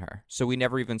complete on her, so we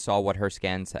never even saw what her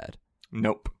scan said.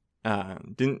 Nope.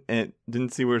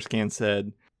 Didn't see what her scan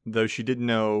said, though she did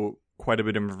know quite a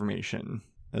bit of information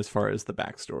as far as the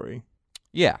backstory.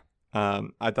 Yeah.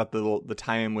 I thought the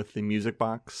tie-in with the music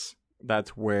box,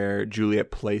 that's where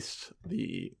Juliet placed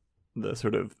the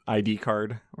sort of ID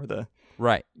card or the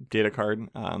data card,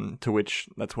 to which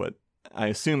that's what I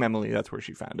assume that's where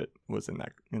she found it, was in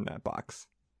that box.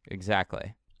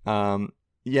 Exactly.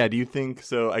 Yeah, do you think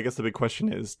so? I guess the big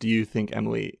question is, do you think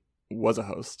Emily was a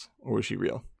host, or was she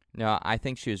real? No, I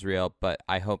think she was real, but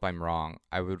I hope I'm wrong.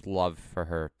 I would love for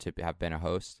her to have been a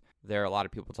host. There are a lot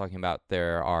of people talking about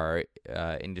there are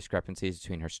indiscrepancies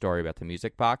between her story about the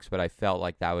music box, but I felt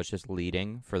like that was just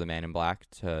leading for the Man in Black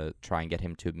to try and get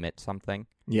him to admit something.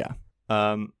 Yeah.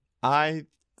 I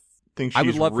think she's I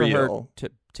would love real. for her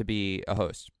to be a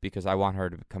host, because I want her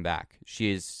to come back.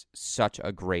 She is such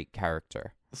a great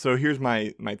character. So here's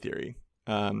my theory.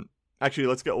 Actually,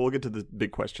 we'll get to the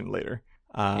big question later.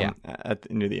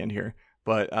 Near the end here.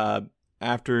 But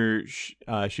after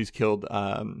she's killed,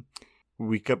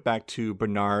 we cut back to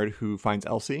Bernard, who finds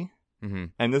Elsie. Mm-hmm.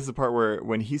 And this is the part where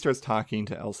when he starts talking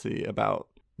to Elsie about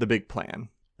the big plan,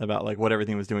 about like what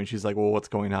everything was doing, she's like, well, what's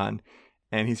going on?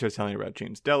 And he starts telling her about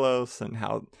James Delos and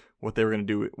how what they were going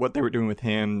to do, what they were doing with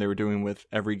him, they were doing with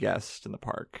every guest in the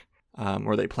park,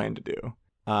 or they planned to do.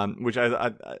 Which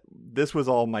this was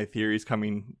all my theories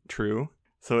coming true.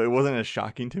 So it wasn't as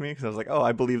shocking to me, because I was like, oh,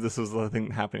 I believe this was the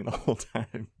thing happening the whole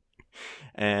time.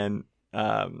 And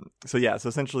so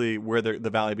essentially where the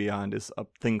Valley Beyond is a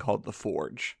thing called the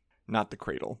Forge, not the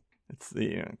Cradle. It's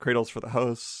the Cradle's for the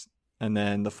hosts, and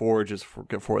then the Forge is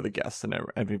for the guests and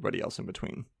everybody else in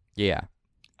between. Yeah.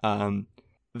 I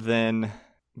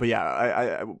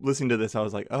listening to this, I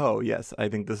was like, oh, yes, I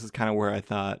think this is kind of where I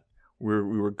thought we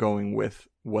were going with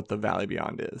what the Valley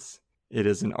Beyond is. It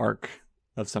is an arc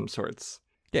of some sorts.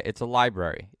 Yeah, it's a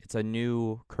library. It's a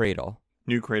new cradle.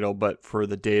 New cradle, but for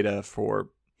the data for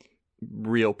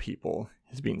real people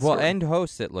is being stored. Well, and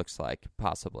hosts, it looks like,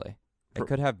 possibly. It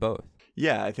could have both.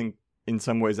 Yeah, I think in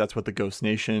some ways that's what the Ghost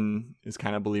Nation is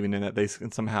kind of believing in, that they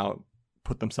can somehow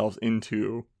put themselves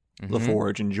into the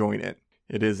Forge and join it.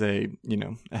 It is a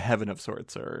heaven of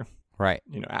sorts, or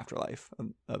afterlife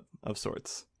of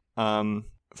sorts.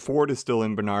 Ford is still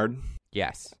in Bernard.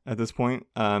 Yes. At this point.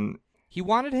 He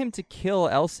wanted him to kill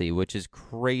Elsie, which is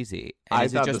crazy. And I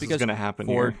thought this was going to happen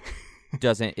Ford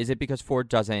here. Is it because Ford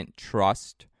doesn't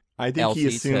trust I think Elsie he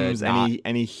assumes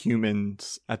any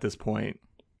humans at this point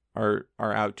are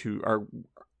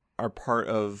part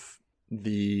of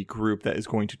the group that is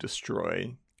going to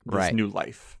destroy this new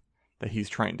life that he's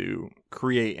trying to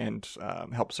create and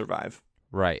help survive.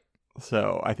 Right.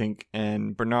 So I think,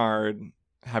 and Bernard,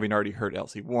 having already hurt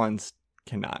Elsie once,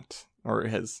 cannot, or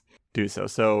has do so.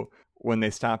 So when they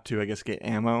stop to, I guess, get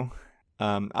ammo,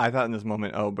 I thought in this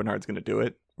moment, oh, Bernard's going to do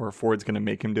it, or Ford's going to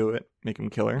make him do it, make him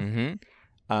kill her.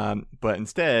 Mm-hmm. But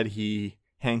instead, he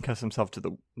handcuffs himself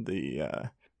to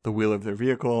the wheel of their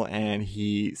vehicle, and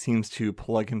he seems to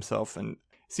plug himself and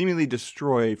seemingly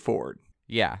destroy Ford.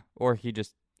 Yeah, or he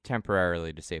just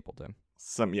temporarily disabled him.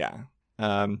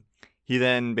 He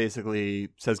then basically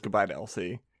says goodbye to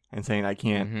Elsie and saying, I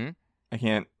can't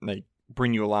like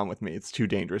bring you along with me. It's too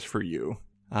dangerous for you.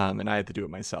 And I have to do it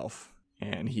myself.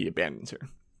 And he abandons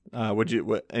her. What do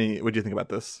you think about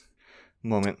this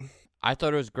moment? I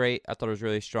thought it was great. I thought it was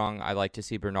really strong. I like to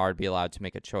see Bernard be allowed to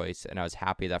make a choice, and I was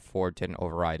happy that Ford didn't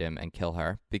override him and kill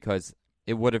her, because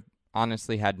it would have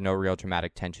honestly had no real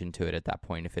dramatic tension to it at that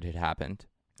point if it had happened.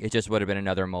 It just would have been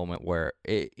another moment where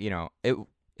it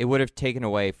would have taken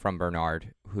away from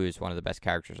Bernard, who's one of the best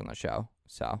characters on the show.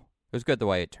 So it was good the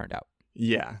way it turned out.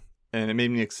 Yeah. and it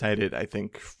made me excited. I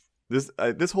think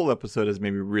this whole episode has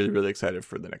made me really, really excited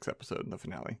for the next episode, the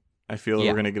finale. I feel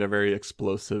we're going to get a very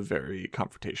explosive, very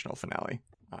confrontational finale.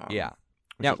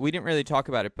 Now, we didn't really talk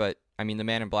about it, but, I mean, the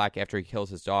Man in Black, after he kills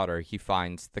his daughter, he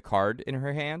finds the card in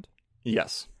her hand.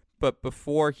 Yes. But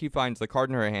before he finds the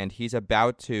card in her hand, he's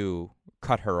about to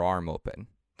cut her arm open.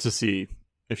 To see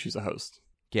if she's a host.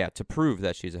 Yeah, to prove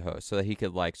that she's a host, so that he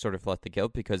could, like, sort of let the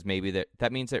guilt, because maybe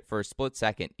that means that for a split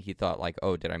second, he thought, like,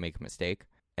 oh, did I make a mistake?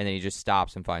 And then he just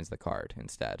stops and finds the card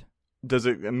instead. But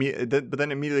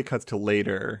then immediately cuts to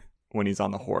later when he's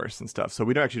on the horse and stuff. So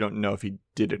we don't know if he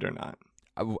did it or not.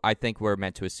 I think we're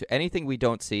meant to assume anything we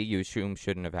don't see, you assume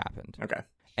shouldn't have happened. Okay.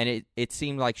 And it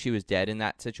seemed like she was dead in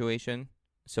that situation,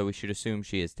 so we should assume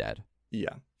she is dead.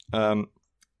 Yeah.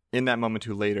 In that moment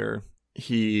too later,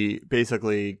 he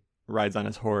basically rides on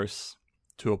his horse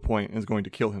to a point and is going to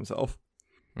kill himself.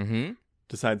 Mm-hmm.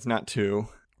 Decides not to.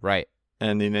 Right.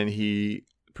 And then he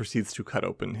proceeds to cut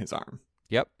open his arm.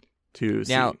 Yep. To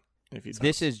now, see if he's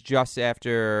this is just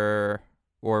after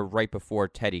or right before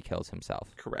Teddy kills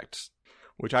himself. Correct.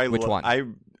 Which one?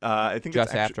 I think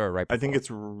just it's after or right before? I think it's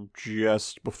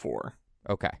just before.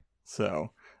 Okay.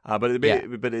 So, but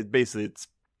it basically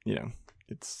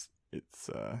it's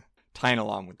tying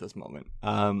along with this moment.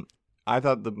 I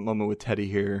thought the moment with Teddy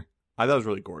here, I thought it was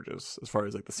really gorgeous as far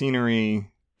as like the scenery.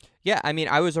 Yeah, I mean,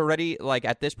 I was already like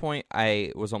at this point,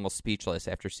 I was almost speechless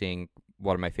after seeing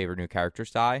one of my favorite new characters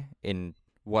die in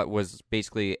what was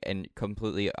basically a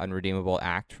completely unredeemable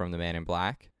act from the Man in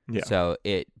Black. Yeah. So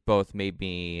it both made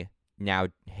me now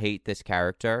hate this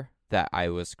character that I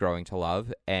was growing to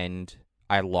love, and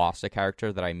I lost a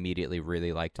character that I immediately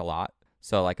really liked a lot.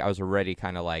 So like I was already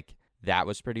kind of like, that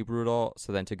was pretty brutal.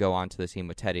 So then to go on to the scene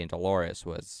with Teddy and Dolores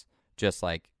was just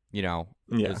like, it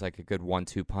was like a good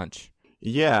 1-2 punch.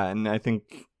 Yeah, and I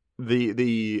think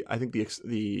the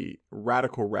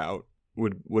radical route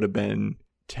would have been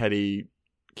Teddy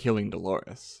killing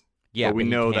Dolores. Yeah, but we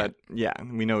know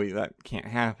that can't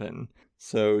happen.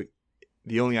 So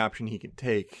the only option he can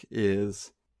take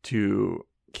is to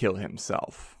kill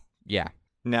himself. Yeah.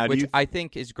 Now, which I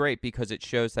think is great because it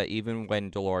shows that even when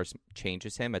Dolores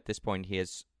changes him, at this point he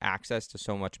has access to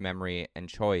so much memory and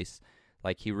choice.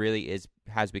 Like he really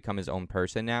has become his own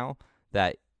person now,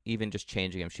 that even just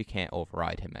changing him, she can't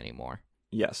override him anymore.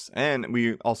 Yes, and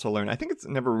we also learn, I think it's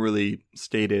never really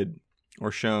stated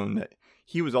or shown, that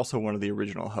he was also one of the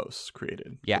original hosts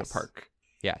created for the park.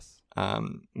 Yes.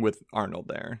 With Arnold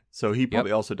there. So he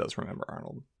probably also does remember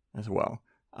Arnold as well.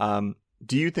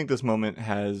 Do you think this moment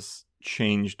has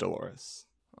changed Dolores?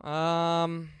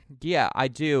 Yeah, I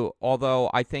do.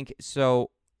 Although I think so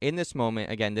in this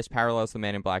moment, again, this parallels the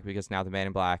Man in Black because now the Man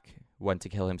in Black went to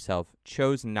kill himself,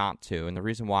 chose not to, and the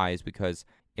reason why is because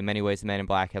in many ways the Man in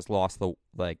Black has lost the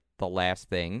last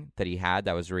thing that he had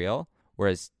that was real,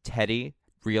 whereas Teddy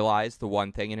realized the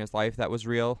one thing in his life that was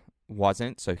real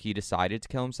wasn't, so he decided to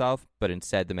kill himself, but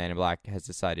instead the Man in Black has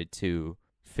decided to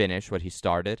finish what he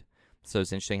started. So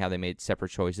it's interesting how they made separate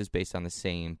choices based on the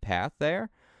same path there.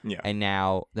 Yeah. And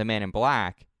now the Man in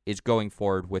Black is going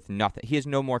forward with nothing. He has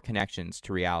no more connections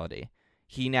to reality.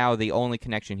 The only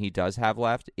connection he does have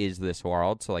left is this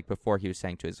world. So like before he was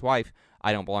saying to his wife,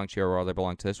 I don't belong to your world, I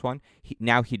belong to this one.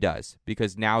 Now he does,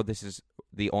 because now this is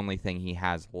the only thing he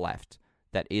has left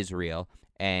that is real.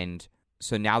 And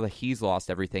so now that he's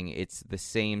lost everything, it's the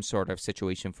same sort of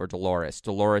situation for Dolores.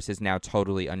 Dolores is now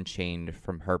totally unchained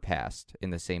from her past in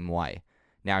the same way.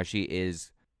 Now she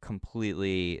is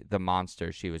completely the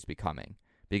monster she was becoming.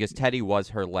 Because Teddy was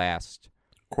her last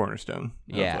cornerstone.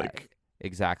 Yeah,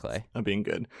 exactly. Of being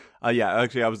good.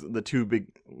 Actually,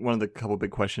 one of the couple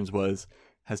big questions was,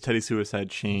 has Teddy's suicide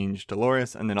changed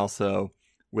Dolores? And then also,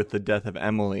 with the death of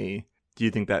Emily, do you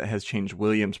think that has changed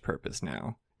William's purpose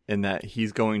now? In that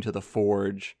he's going to the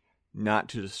Forge not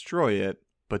to destroy it,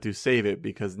 but to save it,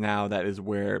 because now that is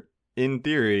where, in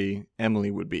theory,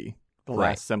 Emily would be. The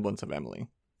last semblance of Emily.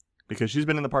 Because she's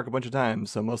been in the park a bunch of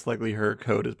times, so most likely her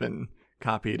code has been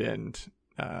copied and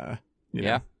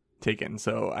taken.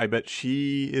 So I bet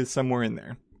she is somewhere in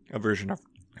there. A version of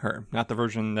her. Not the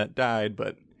version that died,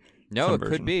 but no, it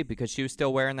could be, because she was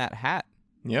still wearing that hat.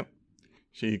 Yep.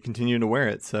 She continued to wear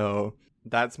it, so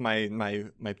that's my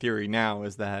theory now,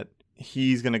 is that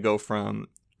he's going to go from,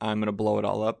 I'm going to blow it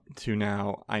all up, to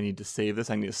now I need to save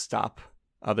this. I need to stop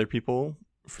other people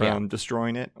from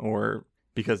destroying it, or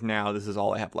because now this is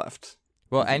all I have left.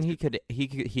 Well, and he could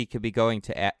be going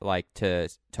to to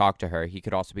talk to her. He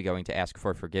could also be going to ask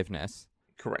for forgiveness.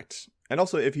 Correct. And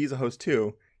also, if he's a host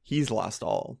too, he's lost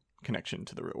all connection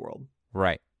to the real world.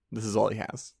 Right. This is all he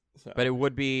has. So. But it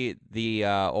would be the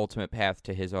ultimate path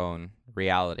to his own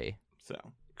reality.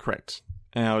 So Correct.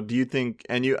 Now, do you think,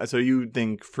 so you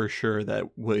think for sure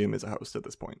that William is a host at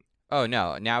this point? Oh,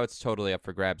 no. Now it's totally up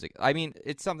for grabs. I mean,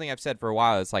 it's something I've said for a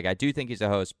while. It's like, I do think he's a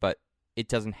host, but it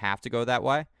doesn't have to go that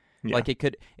way. Yeah. Like,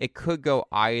 it could go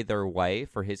either way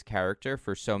for his character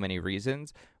for so many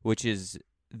reasons, which is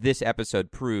this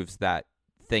episode proves that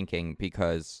thinking,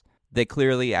 because they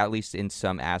clearly, at least in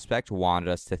some aspect, wanted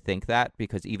us to think that,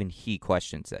 because even he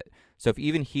questions it. So if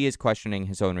even he is questioning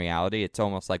his own reality, it's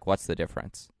almost like, what's the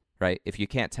difference, right? If you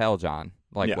can't tell, John,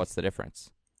 like, what's the difference?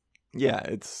 Yeah,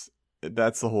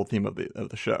 that's the whole theme of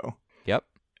the show. Yep.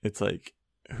 It's like,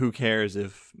 who cares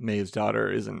if Maeve's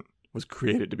daughter was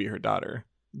created to be her daughter?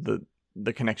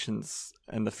 The connections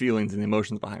and the feelings and the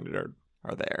emotions behind it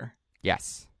are there.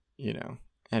 Yes.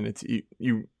 And it's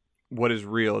you what is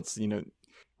real? It's,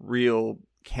 real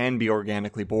can be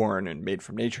organically born and made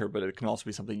from nature, but it can also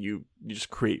be something you just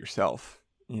create yourself.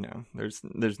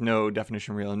 There's no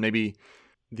definition of real. And maybe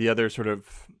the other sort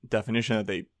of definition that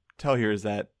they tell here is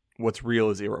that what's real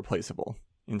is irreplaceable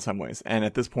in some ways. And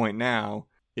at this point now,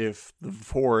 if the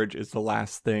Forge is the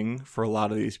last thing for a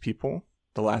lot of these people,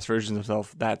 the last versions of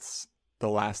self, that's the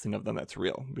last thing of them that's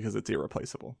real, because it's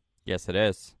irreplaceable. Yes, it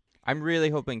is. I'm really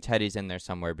hoping Teddy's in there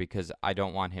somewhere, because I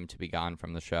don't want him to be gone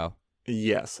from the show.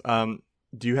 Yes.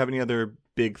 Do you have any other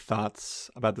big thoughts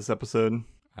about this episode?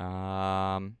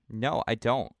 No, I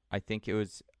don't. I think it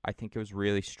was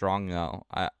really strong, though.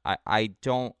 I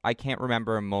can't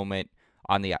remember a moment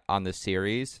on the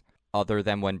series other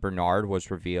than when Bernard was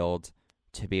revealed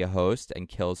to be a host and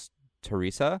kills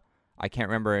Teresa. I can't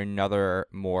remember another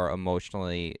more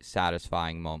emotionally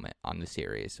satisfying moment on the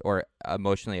series, or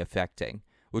emotionally affecting,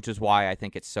 which is why I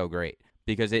think it's so great,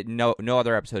 because no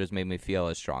other episode has made me feel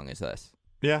as strong as this.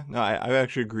 Yeah, no, I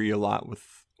actually agree a lot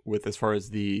with as far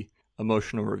as the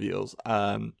emotional reveals.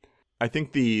 I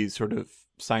think the sort of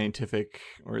scientific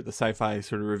or the sci-fi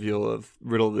sort of reveal of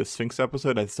Riddle of the Sphinx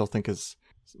episode, I still think is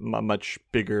a much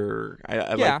bigger.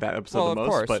 I like that episode the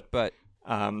most, course,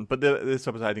 but this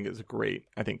episode I think is great.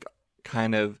 I think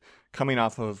kind of coming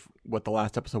off of what the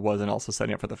last episode was, and also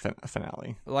setting up for the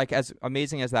finale. Like, as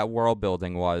amazing as that world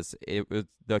building was,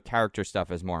 the character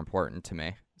stuff is more important to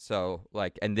me. So,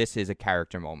 like, and this is a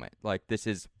character moment. Like, this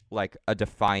is like a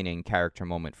defining character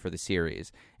moment for the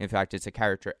series. In fact, it's a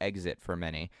character exit for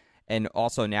many. And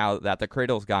also, now that the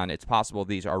cradle's gone, it's possible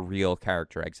these are real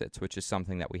character exits, which is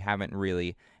something that we haven't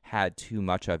really had too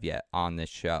much of yet on this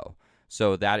show.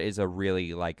 So that is a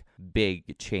really, like,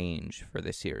 big change for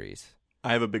the series.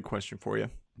 I have a big question for you.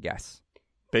 Yes.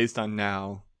 Based on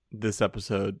now, this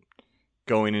episode,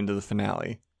 going into the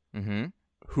finale, mm-hmm.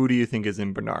 Who do you think is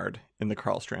in Bernard in the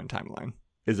Carl Strand timeline?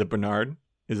 Is it Bernard?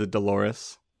 Is it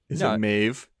Dolores? Is it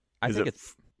Maeve? Is it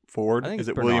Ford? Is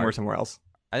it Bernard. William or somewhere else?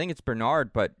 I think it's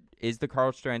Bernard, but is the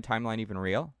Carl Strand timeline even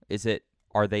real?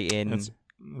 Are they in...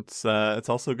 It's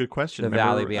also a good question. The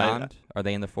Valley Beyond? Are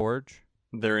they in the Forge?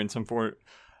 They're in some Forge.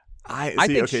 I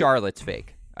think Charlotte's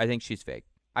fake. I think she's fake.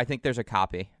 I think there's a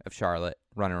copy of Charlotte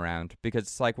running around, because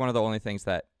it's like one of the only things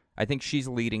that I think she's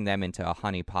leading them into a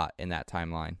honeypot in that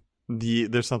timeline.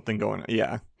 There's something going on,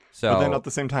 yeah. So, but then at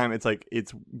the same time, it's like,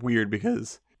 it's weird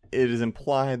because it is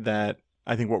implied that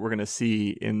I think what we're going to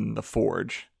see in the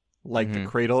Forge, like mm-hmm. the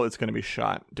Cradle, it's going to be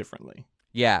shot differently.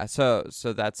 Yeah, so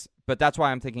that's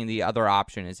why I'm thinking the other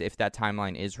option is, if that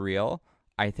timeline is real,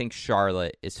 I think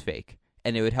Charlotte is fake,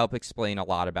 and it would help explain a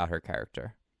lot about her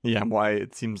character. Yeah, and why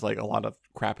it seems like a lot of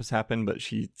crap has happened, but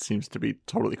she seems to be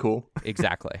totally cool.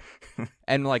 Exactly.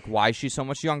 And, like, why she's so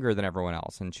much younger than everyone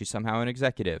else, and she's somehow an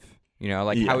executive.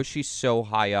 How is she so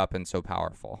high up and so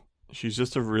powerful? She's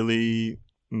just a really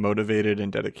motivated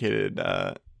and dedicated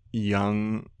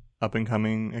young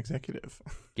up-and-coming executive.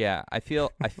 Yeah, I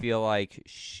feel like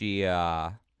she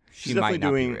She's might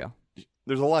not be real.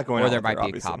 There's a lot going on. Or there might be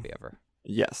obviously. A copy of her.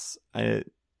 Yes. In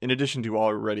addition to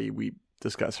already, we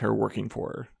discuss her working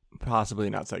for possibly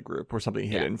an outside group or something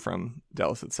hidden from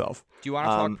Delos itself. Do you want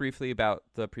to talk briefly about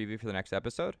the preview for the next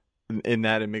episode? In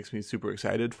that, it makes me super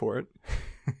excited for it.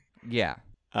 Yeah.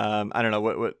 I don't know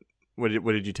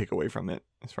what did you take away from it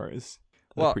as far as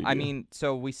preview? I mean,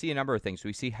 so we see a number of things.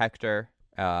 We see Hector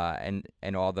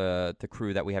and all the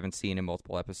crew that we haven't seen in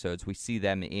multiple episodes. We see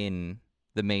them in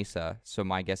the Mesa. So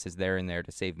my guess is they're in there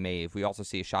to save Maeve. We also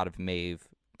see a shot of Maeve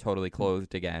totally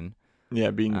clothed again. Yeah,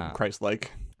 being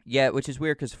Christ-like. Yeah, which is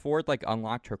weird because Ford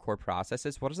unlocked her core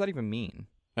processes. What does that even mean?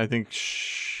 I think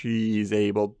she's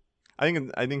able. I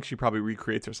think she probably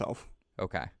recreates herself.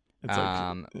 Okay. It's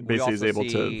basically is able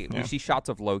to. Yeah. We see shots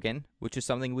of Logan, which is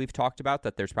something we've talked about.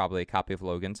 That there's probably a copy of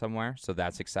Logan somewhere, so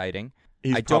that's exciting.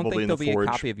 I don't think there'll be a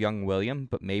copy of young William,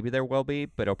 but maybe there will be.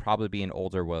 But it'll probably be an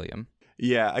older William.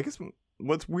 Yeah, I guess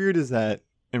what's weird is that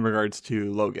in regards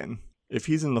to Logan. If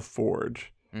he's in the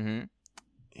Forge,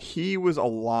 he was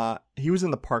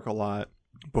in the park a lot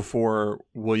before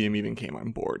William even came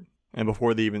on board and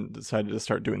before they even decided to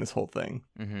start doing this whole thing.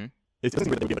 It's weird that they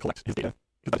would be able to collect his data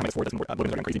because by the time it's Forge,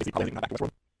 Logan's going crazy because he probably hasn't come back to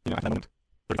Westworld. At that moment,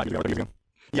 35 years ago.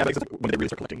 Yeah, but when did they really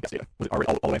start collecting guest data? Was it already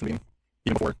all the way from the beginning?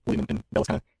 Even before William and Bellis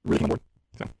kind of really came on board?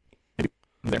 So, maybe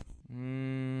there.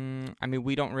 I mean,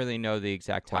 we don't really know the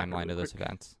exact timeline of those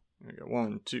events. There we go.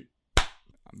 1, 2.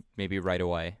 Maybe right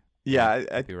away. Yeah,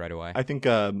 maybe right away. I think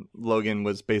Logan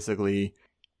was basically,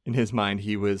 in his mind,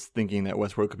 he was thinking that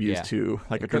Westworld could be used to,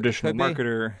 like a traditional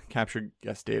marketer, capture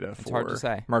guest data for hard to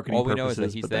say. Marketing all we purposes, know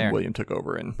is that he's but there. then William took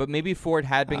over. But maybe Ford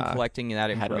had been collecting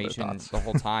that information the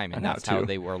whole time, and that's how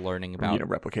they were learning about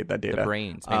replicate that data. The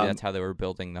brains. Maybe that's how they were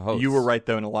building the host. You were right,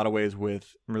 though, in a lot of ways in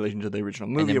relation to the original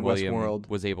movie of William Westworld.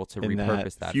 Was able to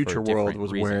repurpose that future for world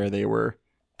was reason. where they were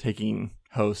taking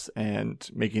hosts and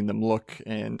making them look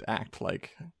and act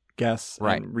like guests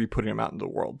and re-putting them out into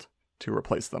the world to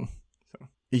replace them. So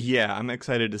yeah, I'm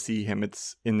excited to see him.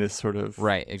 It's in this sort of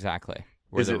exactly.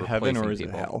 Is it heaven or is it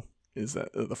hell? Is that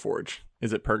the Forge?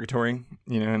 Is it purgatory?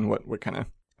 And what kind of?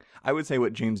 I would say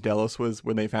what James Delos was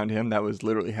when they found him. That was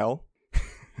literally hell.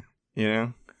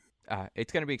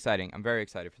 It's going to be exciting. I'm very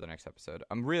excited for the next episode.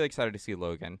 I'm really excited to see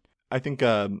Logan. I think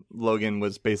Logan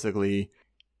was basically,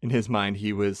 in his mind,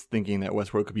 he was thinking that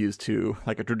Westworld could be used to,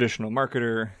 like a traditional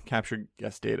marketer, capture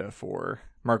guest data for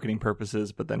marketing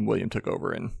purposes, but then William took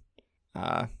over and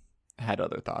had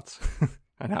other thoughts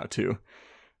on how to,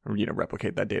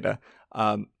 replicate that data.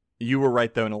 You were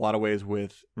right, though, in a lot of ways in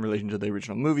relation to the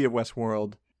original movie of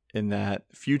Westworld, in that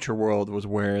future world was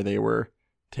where they were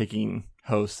taking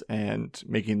hosts and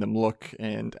making them look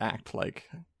and act like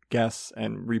guests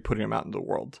and re-putting them out into the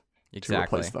world to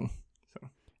replace them.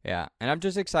 Yeah, and I'm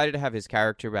just excited to have his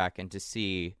character back and to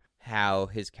see how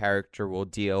his character will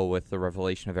deal with the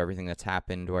revelation of everything that's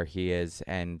happened where he is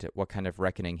and what kind of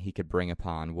reckoning he could bring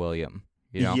upon William.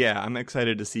 Yeah, I'm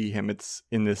excited to see him. It's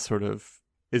in this sort of,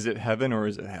 is it heaven or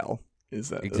is it hell? Is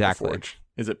that exactly? The Forge?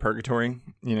 Is it purgatory?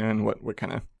 And what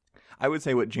kind of? I would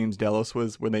say what James Delos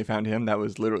was when they found him. That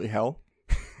was literally hell.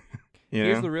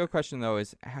 Here's the real question, though: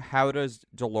 is how does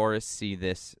Dolores see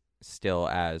this still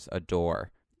as a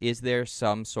door? Is there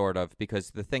some sort of, because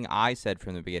the thing I said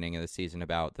from the beginning of the season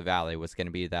about the Valley was going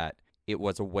to be that it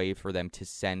was a way for them to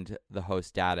send the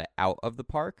host data out of the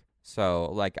park. So,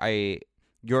 like,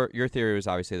 your theory was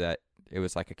obviously that it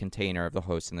was like a container of the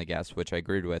host and the guests, which I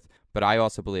agreed with. But I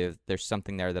also believe there's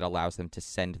something there that allows them to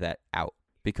send that out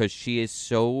because she is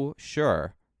so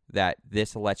sure that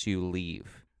this lets you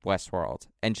leave Westworld,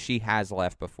 and she has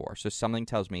left before. So something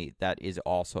tells me that is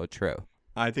also true.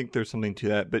 I think there's something to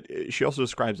that, but she also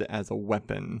describes it as a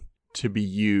weapon to be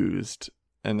used,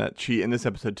 and that she, in this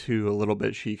episode too, a little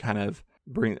bit, she kind of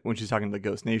when she's talking to the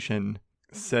Ghost Nation,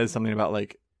 says something about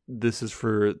like, this is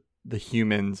for the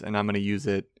humans, and I'm going to use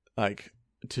it like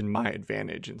to my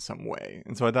advantage in some way.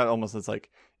 And so I thought almost it's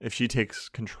like if she takes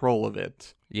control of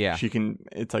it, she can.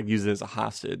 It's like use it as a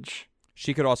hostage.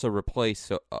 She could also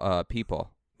replace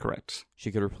people. Correct.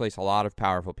 She could replace a lot of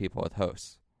powerful people with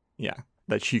hosts. Yeah.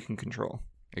 That she can control.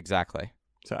 Exactly.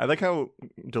 So I like how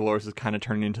Dolores is kind of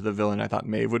turning into the villain I thought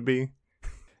Maeve would be.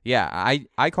 Yeah,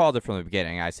 I called it from the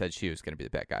beginning. I said she was going to be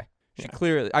the bad guy. She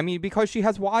clearly, I mean, because she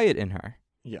has Wyatt in her.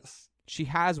 Yes. She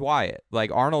has Wyatt.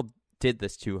 Like, Arnold did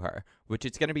this to her, which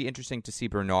it's going to be interesting to see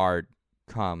Bernard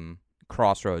come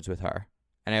crossroads with her.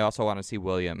 And I also want to see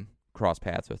William cross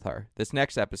paths with her. This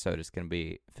next episode is going to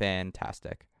be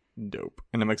fantastic. Dope.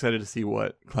 And I'm excited to see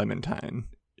what Clementine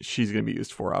she's going to be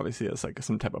used for, obviously, as like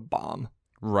some type of bomb.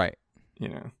 Right.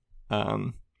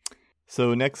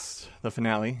 So the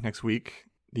finale next week,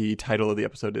 the title of the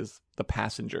episode is The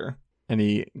Passenger.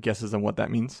 Any guesses on what that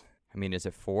means? I mean, is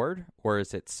it Ford, or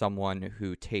is it someone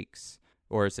who takes,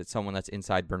 or is it someone that's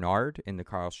inside Bernard in the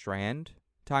Carl Strand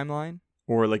timeline?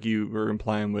 Or like you were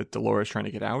implying with Dolores trying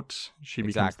to get out, she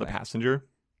becomes the passenger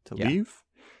to leave?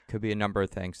 Could be a number of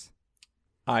things.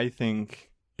 I think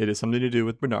it is something to do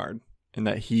with Bernard, and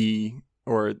that he,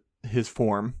 or his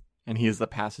form, and he is the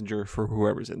passenger for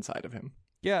whoever's inside of him.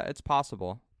 Yeah, it's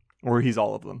possible. Or he's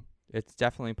all of them. It's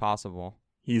definitely possible.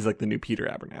 He's like the new Peter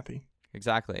Abernathy.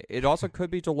 Exactly. It also could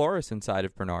be Dolores inside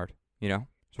of Bernard, So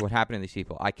what happened to these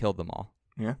people? I killed them all.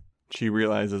 Yeah. She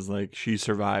realizes like she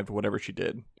survived whatever she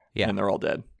did. Yeah. And they're all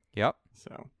dead. Yep.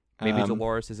 So maybe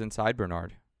Dolores is inside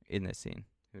Bernard in this scene.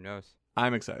 Who knows?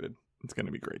 I'm excited. It's going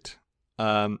to be great.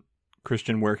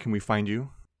 Christian, where can we find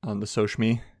you on the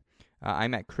SochMe?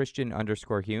 I'm at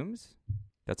Christian_Humes.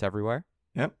 That's everywhere.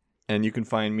 Yep. And you can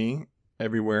find me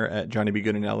everywhere at Johnny B.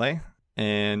 Good in LA.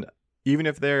 And even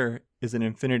if there is an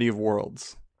infinity of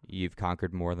worlds You've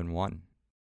conquered more than one.